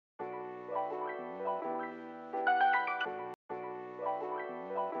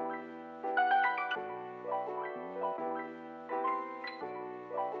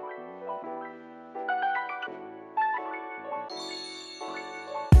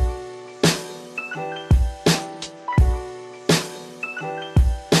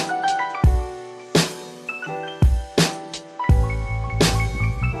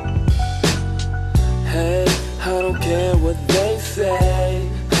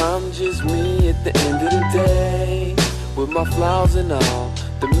my flaws and all.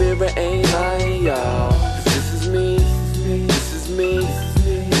 The mirror ain't lying, y'all. 'Cause this is me, this is me,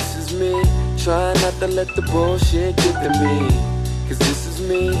 this is me. Try not to let the bullshit get to me. 'Cause this is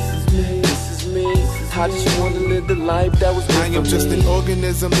me, this is me. I just wanna live the life that was meant for me. I am just an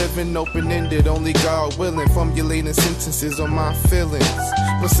organism living open-ended, only God willing, formulating sentences on my feelings.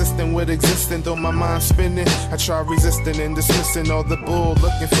 Persistent with existing, though my mind's spinning. I try resisting and dismissing all the bull,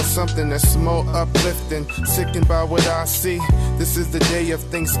 looking for something that's more uplifting. Sickened by what I see, this is the day of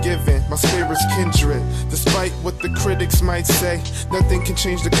Thanksgiving. My spirit's kindred, despite what the critics might say. Nothing can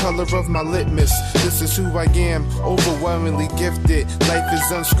change the color of my litmus. This is who I am, overwhelmingly gifted. Life is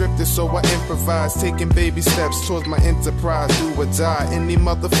unscripted, so I improvise, taking baby steps towards my enterprise. Do or die. Any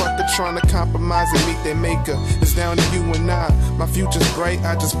motherfucker trying to compromise and meet their maker, it's down to you and I. My future's bright,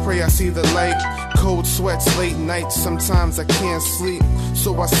 I just pray I see the light. Cold sweats, late nights, sometimes I can't sleep,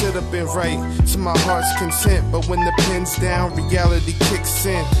 so I sit up and write to my heart's content. But when the pen's down, reality kicks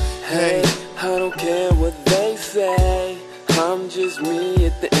in. Hey, I don't care what they say, I'm just me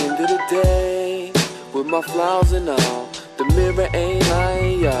at the end of the day. With my flaws and all, the mirror ain't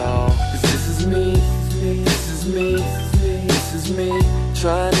lying, y'all. 'Cause this is me, this is me, this is me.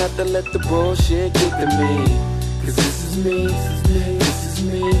 Try not to let the bullshit get to me. 'Cause this is me, this is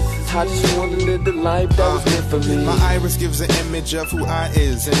me. I just wanna live the life that was meant for me. My iris gives an image of who I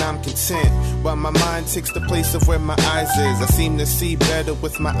is, and I'm content, while my mind takes the place of where my eyes is. I seem to see better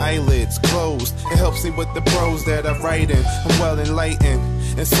with my eyelids closed. It helps me with the prose that I write in. I'm well enlightened,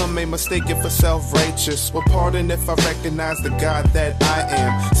 and some may mistake it for self-righteous. Well, pardon if I recognize the God that I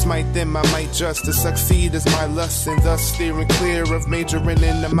am. Smite them, I might just to succeed is my lust, and thus steering clear of majoring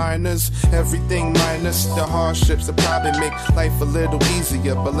in the minors. Everything minus the hardships will probably make life a little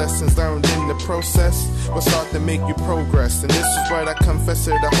easier, but lessons learned in the process will start to make you progress. And this is what I confess to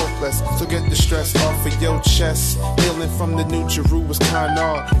the hopeless, so get the stress off of your chest. Healing from the new Jeru is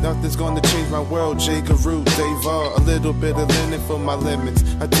KhanArt. Nothing's gonna change my world, J. Guru, Devar. A little bit of linen for my limits.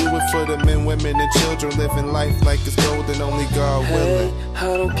 I do it for the men, women, and children, living life like it's golden, only God willing.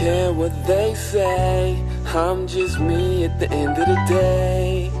 Hey, I don't care what they say, I'm just me at the end of the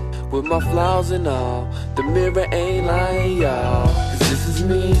day. With my flaws and all, the mirror ain't lying, y'all. 'Cause this is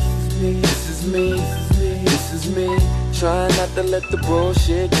me, this is me, this is me. Try not to let the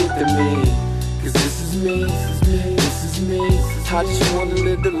bullshit get to me. 'Cause this is me, this is me. I just wanna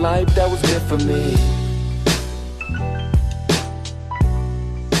live the life that was meant for me.